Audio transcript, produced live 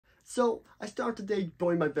So I start today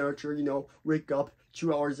building my furniture, you know, wake up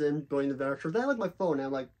 2 hours in building the furniture. Then I look at my phone and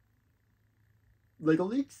I'm like, Lego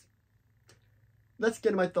leaks? Let's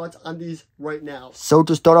get my thoughts on these right now. So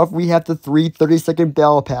to start off, we have the 3 30-second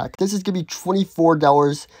battle pack. This is going to be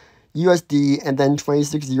 $24 USD and then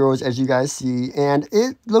 26 euros as you guys see. And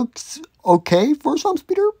it looks okay for a swamp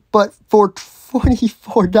speeder, but for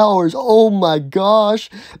 $24, oh my gosh,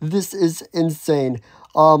 this is insane.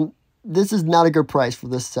 This is not a good price for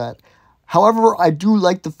this set. However, I do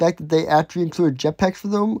like the fact that they actually included jetpacks for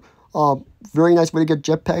them. Very nice way to get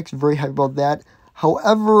jetpacks. Very happy about that.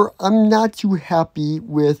 However, I'm not too happy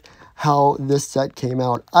with how this set came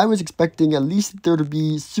out. I was expecting at least there to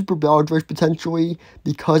be super battle droids potentially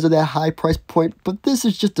because of that high price point, but this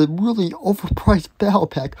is just a really overpriced battle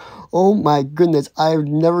pack. Oh my goodness, I've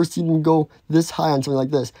never seen them go this high on something like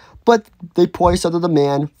this. But they priced out of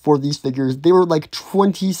demand for these figures. They were like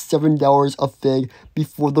 $27 a fig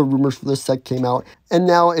before the rumors for this set came out. And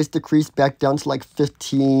now it's decreased back down to like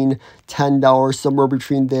 $15, $10, somewhere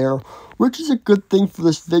between there, which is a good thing for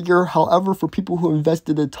this figure. However, for people who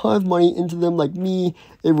invested a ton of money into them like me,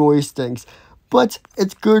 it really stinks. But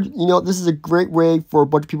it's good, you know, this is a great way for a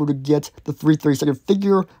bunch of people to get the 3 30-second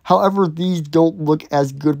figure. However, these don't look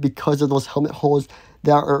as good because of those helmet holes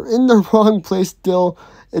that are in the wrong place still.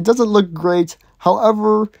 It doesn't look great.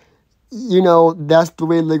 However, you know, that's the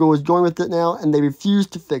way Lego is going with it now, and they refuse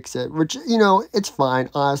to fix it, which, you know, it's fine,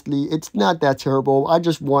 honestly. It's not that terrible. I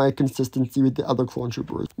just wanted consistency with the other clone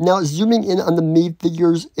troopers. Now, zooming in on the main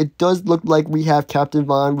figures, it does look like we have Captain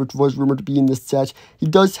Vaughn, which was rumored to be in this set. He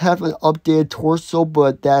does have an updated torso,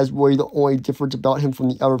 but that is really the only difference about him from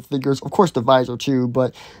the other figures. Of course, the visor, too,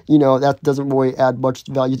 but, you know, that doesn't really add much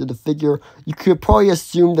value to the figure. You could probably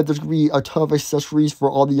assume that there's going to be a ton of accessories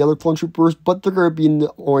for all the other clone troopers, but they're going to be in the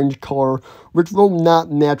orange color, which will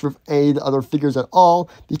not match with any of the other figures at all,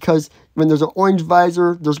 because when there's an orange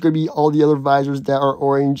visor, there's going to be all the other visors that are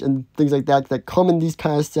orange and things like that that come in these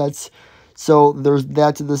kind of sets. So there's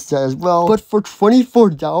that to this set as well. But for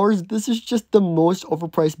 $24, this is just the most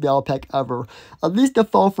overpriced battle pack ever. At least the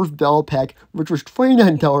Fall First battle pack, which was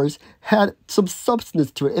 $29, had some substance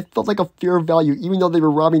to it. It felt like a fair value, even though they were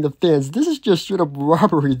robbing the fans. This is just straight up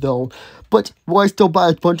robbery though. But will I still buy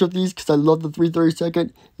a bunch of these because I love the 3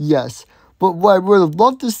 30-second? Yes. But what I would have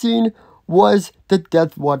loved to see was the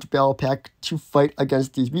Death Watch battle pack to fight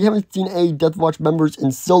against these. We haven't seen any Death Watch members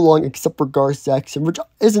in so long except for Gar Saxon, which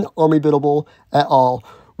isn't army biddable at all.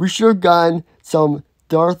 We should have gotten some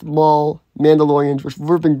Darth Maul Mandalorians, which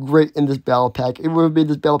would have been great in this battle pack. It would have made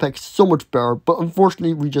this battle pack so much better, but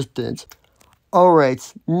unfortunately we just didn't.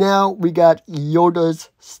 Alright, now we got Yoda's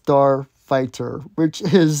Starfighter, which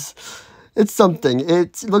is... it's something.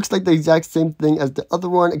 It looks like the exact same thing as the other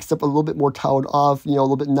one, except a little bit more tiled off, you know, a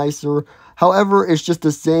little bit nicer. However, it's just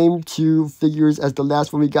the same 2 figures as the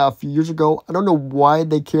last one we got a few years ago. I don't know why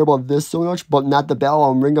they care about this so much, but not the Battle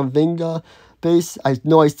on Ring of Venga base. I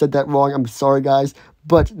know I said that wrong. I'm sorry, guys.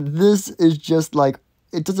 But this is just like,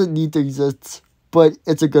 it doesn't need to exist, but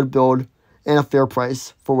it's a good build and a fair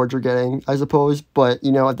price for what you're getting, I suppose. But,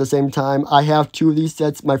 you know, at the same time, I have 2 of these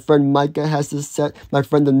sets. My friend Micah has this set. My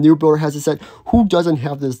friend the New Builder has this set. Who doesn't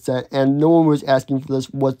have this set? And no one was asking for this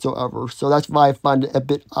whatsoever. So that's why I find it a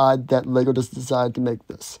bit odd that Lego just decided to make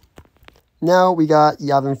this. Now we got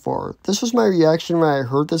YAVIN 4. This was my reaction when I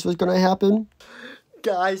heard this was going to happen.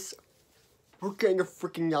 Guys, we're getting a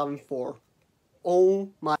freaking YAVIN 4. Oh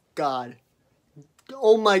my god.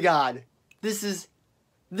 Oh my god. This is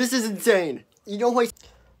insane. You know what?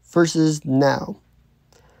 Versus now.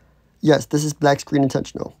 Yes, this is black screen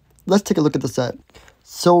intentional. Let's take a look at the set.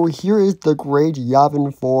 So here is the great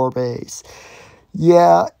YAVIN 4 base.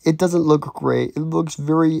 Yeah, it doesn't look great. It looks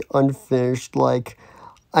very unfinished. Like,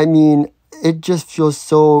 I mean, it just feels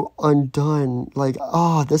so undone. Like,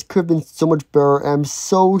 oh, this could have been so much better. And I'm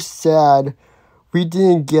so sad we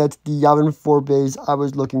didn't get the YAVIN 4 base I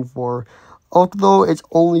was looking for. Although it's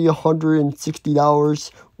only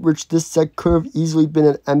 $160, which this set could have easily been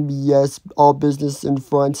an MBS, all business in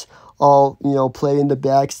front, all, you know, play in the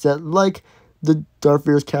back set, like the Darth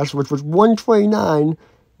Vader's Castle, which was $129.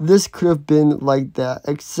 This could have been like that,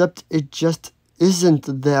 except it just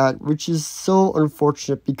isn't that, which is so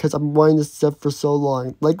unfortunate because I'm wanting this set for so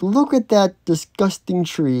long. Like, look at that disgusting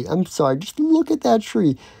tree. I'm sorry, just look at that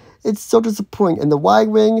tree. It's so disappointing. And the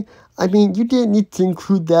Y-Wing, I mean, you didn't need to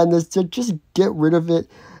include that in this set. Just get rid of it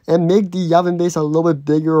and make the YAVIN base a little bit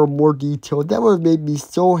bigger or more detailed. That would have made me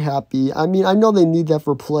so happy. I mean, I know they need that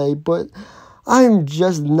for play, but I'm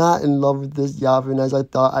just not in love with this YAVIN as I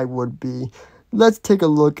thought I would be. Let's take a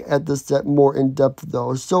look at the set more in depth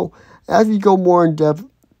though. So as we go more in depth,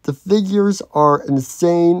 the figures are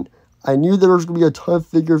insane. I knew there was going to be a ton of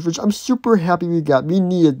figures, which I'm super happy we got. We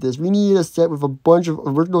needed this. We needed a set with a bunch of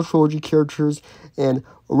original trilogy characters and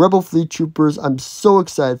Rebel Fleet Troopers. I'm so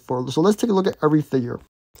excited for it. So let's take a look at every figure.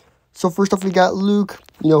 So first off, we got Luke.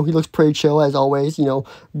 You know, he looks pretty chill as always. You know,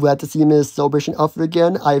 glad to see him in his Celebration outfit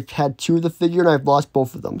again. I've had 2 of the figure and I've lost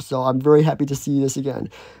both of them. So I'm very happy to see this again.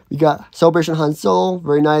 We got Celebration Han Solo.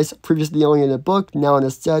 Very nice. Previously only in a book, now in a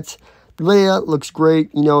set. Leia looks great.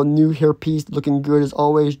 You know, new hairpiece looking good as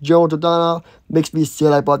always. Joe Dodonna makes me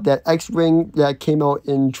sad I bought that X-Wing that came out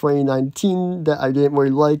in 2019 that I didn't really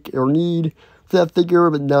like or need for that figure.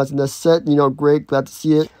 But now it's in the set. You know, great. Glad to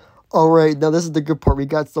see it. Alright, now this is the good part. We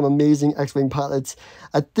got some amazing X-Wing pilots.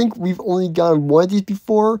 I think we've only gotten one of these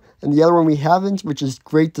before, and the other one we haven't, which is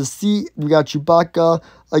great to see. We got Chewbacca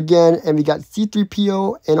again, and we got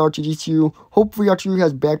C-3PO and R2-D2. Hopefully R2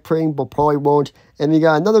 has back praying, but probably won't. And we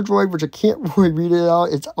got another droid, which I can't really read it out.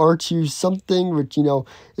 It's R2 something, which, you know,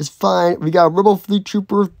 is fine. We got a Rebel Fleet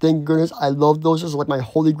Trooper. Thank goodness. I love those. Those are like my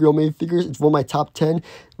holy grail main figures. It's one of my top 10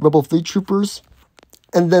 Rebel Fleet Troopers.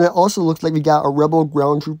 And then it also looks like we got a Rebel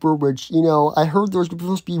Ground Trooper, which, you know, I heard there was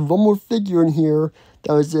supposed to be one more figure in here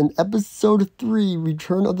that was in Episode 3,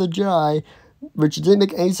 Return of the Jedi, which didn't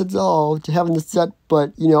make any sense at all to have in the set.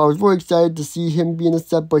 But, you know, I was really excited to see him be in the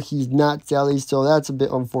set, but he's not, sadly, so that's a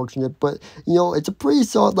bit unfortunate. But, you know, it's a pretty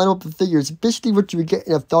solid lineup of figures, basically what you would get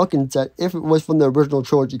in a Falcon set if it was from the original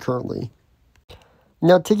trilogy currently.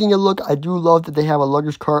 Now, taking a look, I do love that they have a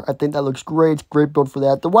luggage cart. I think that looks great. It's a great build for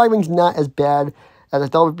that. The Y-Wing's not as bad as I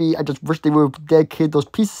thought it would be. I just wish they would have dedicated those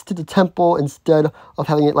pieces to the temple instead of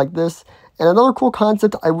having it like this. And another cool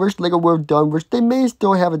concept I wish Lego would have done, which they may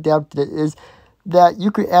still have adapted it, is that you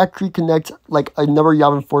could actually connect like another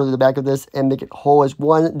YAVIN 4 to the back of this and make it whole as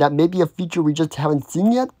one. That may be a feature we just haven't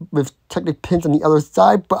seen yet with Technic pins on the other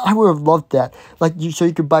side, but I would have loved that. Like, so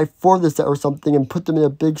you could buy 4 of this set or something and put them in a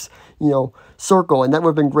big, you know, circle, and that would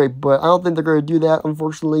have been great. But I don't think they're going to do that,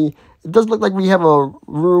 unfortunately. It does look like we have a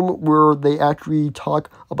room where they actually talk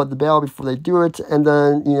about the battle before they do it, and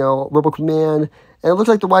then, you know, Rebel Command. And it looks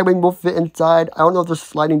like the Y-Wing will fit inside. I don't know if there's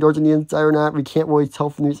sliding doors on the inside or not. We can't really tell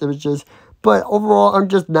from these images. But overall, I'm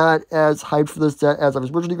just not as hyped for this set as I was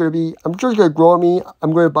originally going to be. I'm sure it's going to grow on me.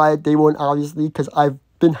 I'm going to buy it day one, obviously, because I've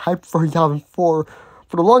been hyped for YAVIN 4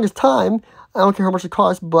 for the longest time. I don't care how much it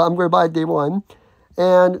costs, but I'm going to buy it day one.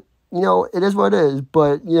 And, you know, it is what it is.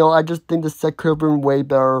 But, you know, I just think the set could have been way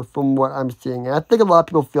better from what I'm seeing. And I think a lot of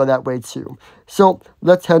people feel that way too. So,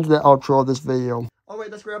 let's head to the outro of this video. Alright,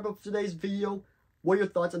 that's wrap up today's video. What are your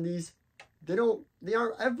thoughts on these? I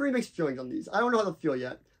have very mixed feelings on these. I don't know how to feel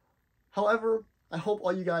yet. However, I hope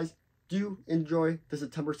all you guys do enjoy the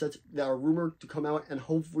September sets that are rumored to come out, and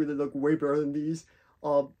hopefully they look way better than these.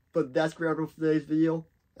 But that's great for today's video.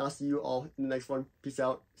 I'll see you all in the next one. Peace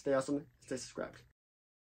out. Stay awesome. Stay subscribed.